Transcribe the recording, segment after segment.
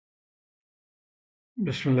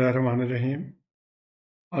बिस्मिल्लाहिर रहमानिर रहीम।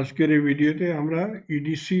 আজকের এই ভিডিওতে আমরা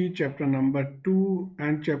EDC chapter number 2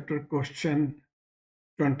 and chapter question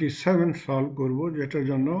 27 solve করব, যেটার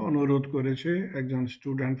জন্য অনুরোধ করেছে একজন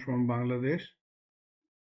স্টুডেন্ট ফ্রম বাংলাদেশ।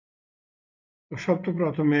 তো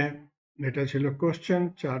সর্বপ্রথমে এটা ছিল কোশ্চেন,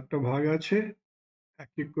 চারটা ভাগ আছে,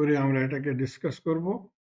 এক এক করে আমরা এটাকে ডিসকাস করব।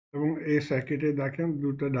 এবং এই সার্কিটে দেখেন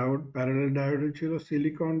দুটো ডায়োড, প্যারালাল ডায়োড ছিল,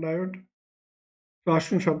 সিলিকন ডায়োড। তো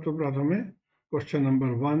আসুন সর্বপ্রথমে কোশ্চেন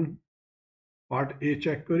নাম্বার 1 পার্ট এ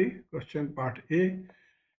চেক করি। কোশ্চেন পার্ট এ,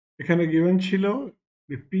 এখানে given ছিল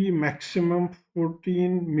the P maximum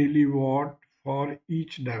 14 milliwatt for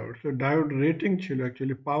each diode. So diode rating ছিল,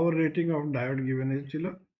 actually power rating of diode given ছিল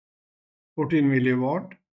 14 milliwatt.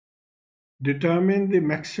 Determine the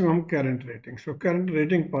maximum current rating. So current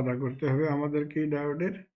rating পতা করতে হবে আমাদেরকে এই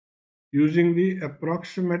ডায়োডের using the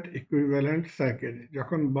approximate equivalent circuit.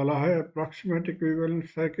 যখন বলা হয় approximate equivalent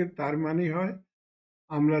circuit, তার মানে হয়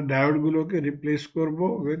আমরা ডায়োডগুলোকে রিপ্লেস করব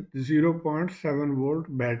with 0.7 volt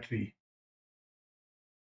ব্যাটারি,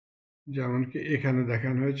 যেমন কি এখানে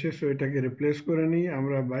দেখানো হয়েছে। সো এটাকে রিপ্লেস করে নিই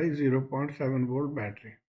আমরা বাই 0.7 ভোল্ট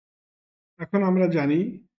ব্যাটারি। এখন আমরা জানি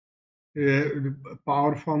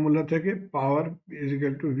পাওয়ার ফর্মুলা থেকে power is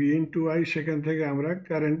equal to V into I, সেখান থেকে আমরা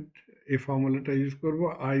কারেন্ট এই ফর্মুলাটা ইউজ করব,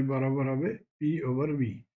 আই বরাবর হবে পি ওভার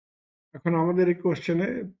ভি। এখন আমাদের এই কোশ্চেনে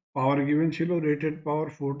পাওয়ার গিভেন ছিল রেটেড পাওয়ার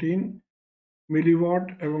 14 মিলিওয়াট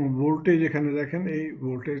এবং ভোল্টেজ এখানে দেখেন এই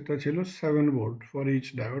ভোল্টেজটা ছিল 7 volt for each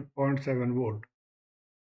diode, 0.7 volt.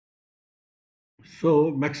 So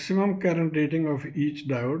maximum current rating of each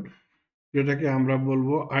diode, যেটাকে আমরা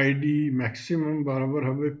বলবো আইডি ম্যাক্সিমাম বরাবর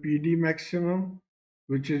হবে PD maximum,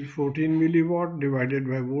 which is 14 milliwatt divided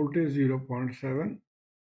by voltage 0.7.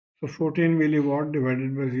 So 14 milliwatt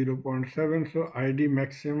divided by 0.7, so ID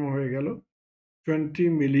maximum হয়ে গেল 20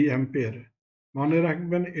 milliampere. মনে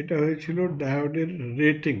রাখবেন এটা হয়েছিল ডায়োডের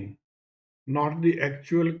rating, not the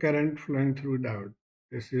actual current flowing through diode,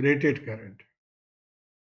 it's rated current.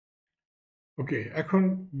 ওকে, এখন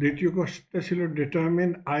দ্বিতীয় কোশ্চেনটা ছিল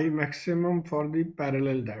determine I maximum for the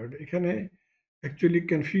parallel diode. এখানে অ্যাকচুয়ালি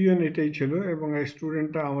কনফিউশন এটাই ছিল এবং এই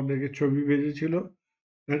স্টুডেন্টটা আমাদেরকে ছবি ভেজেছিল।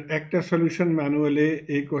 একটা সলিউশন ম্যানুয়ালে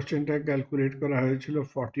এই কোশ্চেনটা ক্যালকুলেট করা হয়েছিল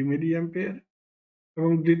 40 মিলি অ্যাম্পিয়ার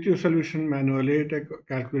এবং দ্বিতীয় সলিউশন ম্যানুয়ালে এটা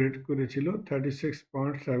ক্যালকুলেট করেছিল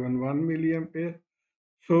 36.71 মিলি ampere.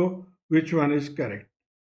 So which one is correct?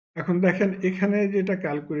 এখন দেখেন এখানে যেটা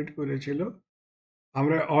ক্যালকুলেট করেছিল,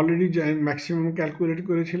 আমরা অলরেডি ম্যাক্সিমাম ক্যালকুলেট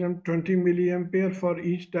করেছিলাম 20 মিলি অ্যাম্পিয়ার ফর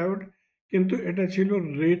ইচ ডায়োড, কিন্তু এটা ছিল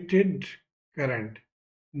rated current,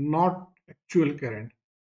 not actual current.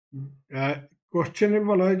 কোশ্চেনে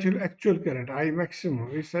বলা হয়েছিল অ্যাকচুয়াল কারেন্ট, আই ম্যাক্সিমাম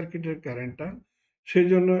এই সার্কিটের কারেন্টটা, সেই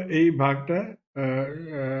জন্য এই ভাগটা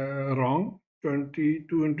রং।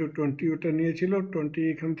 22 ইন্টু 20 ওটা নিয়েছিল, 20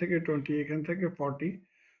 এখান থেকে 20 এখান থেকে 40,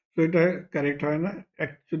 তো এটা কারেক্ট হয় না।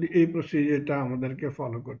 অ্যাকচুয়ালি এই প্রসিজারটা আমাদেরকে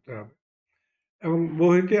ফলো করতে হবে এবং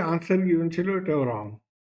বইতে আনসার গিভেন ছিল এটাও রং।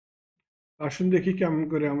 আসুন দেখি কেমন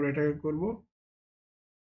করে আমরা এটাকে করব।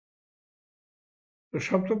 তো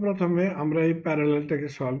সর্বপ্রথমে আমরা এই প্যারালালটাকে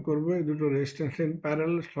সলভ করব, এই দুটো রেজিস্ট্যান্স ইন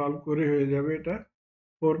প্যারালাল সলভ করে হয়ে যাবে এটা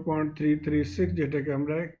 4.336, যেটাকে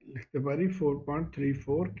আমরা লিখতে পারি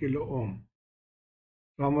 4.34 কিলো ওহম।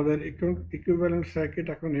 তো আমাদের ইকুইভ্যালেন্ট সার্কিট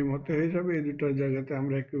এখন এই মতো হয়ে যাবে। এই দুটো জায়গাতে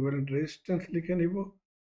আমরা ইকুইভ্যালেন্ট রেজিস্ট্যান্স লিখে নিব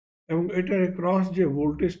এবং এটার ক্রস যে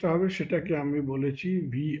ভোল্টেজটা হবে সেটাকে আমি বলেছি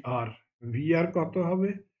ভিআর। ভিআর কত হবে?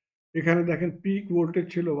 এখানে দেখেন পিক ভোল্টেজ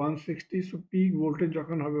ছিল 160, সো পিক ভোল্টেজ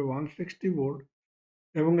যখন হবে 160 ভোল্ট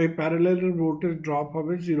এবং এই প্যারালালের ভোল্টেজ ড্রপ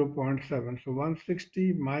হবে 0.7, সো 160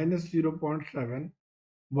 মাইনাস 0.7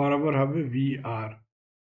 বরাবর হবে ভিআর।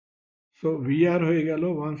 সো ভিআর হয়ে গেল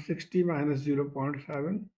 160 মাইনাস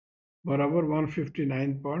 0.7 বরাবর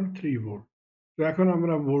 159.3 ভোল্ট। তো এখন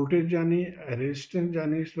আমরা ভোল্টেজ জানি, রেজিস্ট্যান্স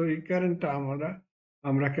জানি, সো এই কারেন্টটা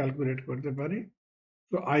আমরা ক্যালকুলেট করতে পারি।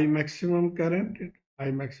 So I maximum current, I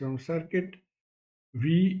maximum circuit,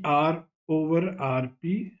 VR over RP,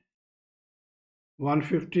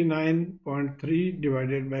 159.3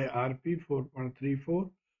 divided by RP 4.34,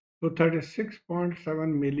 so 36.7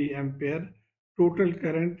 milliampere total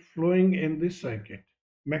current flowing in this circuit,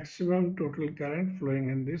 maximum total current flowing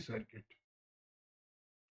in this circuit.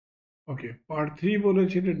 Okay, part 3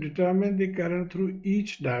 বলেছিল determine the current through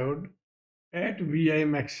each diode at VI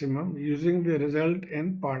maximum using the result in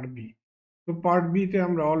part B. তো part B তে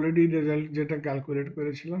আমরা already result যেটা calculate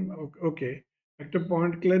করেছিলাম। ওকে, একটা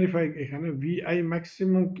point clarify, এখানে Vi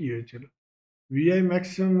maximum কি হয়েছিল? Vi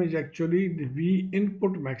maximum is actually V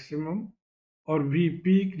input maximum or V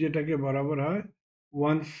pick, যেটাকে বরাবর হয়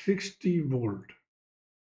 160 ভোল্ট।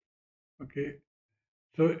 ওকে,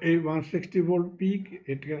 তো এই 160 ভোল্ট পিক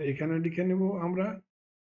এটা এখানে লিখে নেব আমরা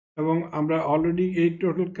এবং আমরা অলরেডি এই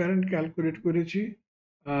টোটাল কারেন্ট ক্যালকুলেট করেছি।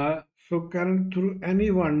 So current through any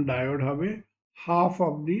one diode হবে half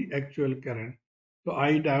of the actual current. তো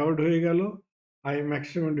আই ডায়োড হয়ে গেল I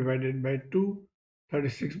maximum divided by 2,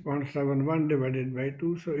 36.71 divided by 2,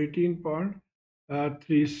 so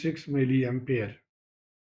 18.36 milli ampere.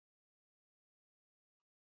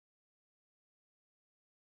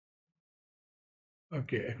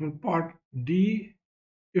 ওকে, এখন part D,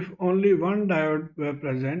 if only one diode were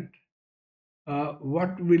present,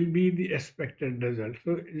 what will be the expected result?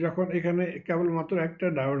 So যখন এখানে কেবলমাত্র একটা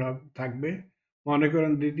diode থাকবে, মনে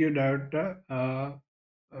করেন দ্বিতীয় ডায়োডটা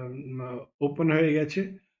ওপেন হয়ে গেছে,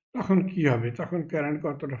 তখন কি হবে? তখন কারেন্ট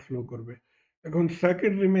কতটা ফ্লো করবে? এখন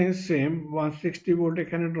সার্কিট রিমেইন সেম, 160 ভোল্ট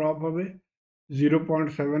এখানে ড্রপ হবে,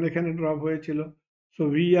 0.7 এখানে ড্রপ হয়েছিল। সো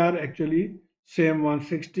ভি আর অ্যাকচুয়ালি সেম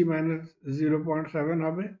 160 মাইনাস 0.7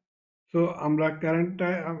 হবে। সো আমরা কারেন্টটা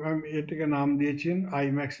আমি এটাকে নাম দিয়েছি আই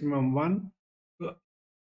ম্যাক্সিমাম 1। তো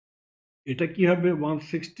এটা কি হবে?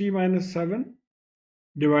 160 minus 7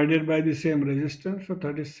 divided by the same resistance, so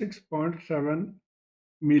 36.7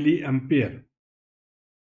 milli ampere.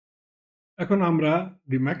 এখন আমরা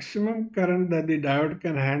the maximum current that the diode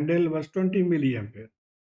can handle was 20 milliampere.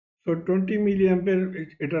 So 20 milliampere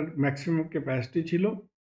এটার ম্যাক্সিমাম ক্যাপাসিটি ছিল,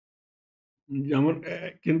 যেমন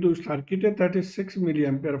কিন্তু সার্কিটে 36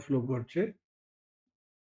 মিলিঅ্যাম্পিয়ার ফ্লো করছে।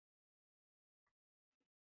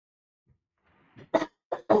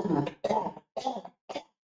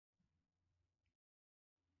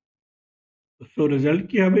 So result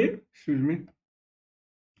কি হবে? Excuse me.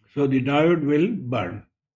 So the diode will burn.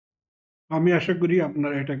 আমি আশা করি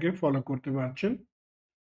আপনারা এটাকে ফলো করতে পারছেন।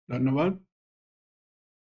 ধন্যবাদ।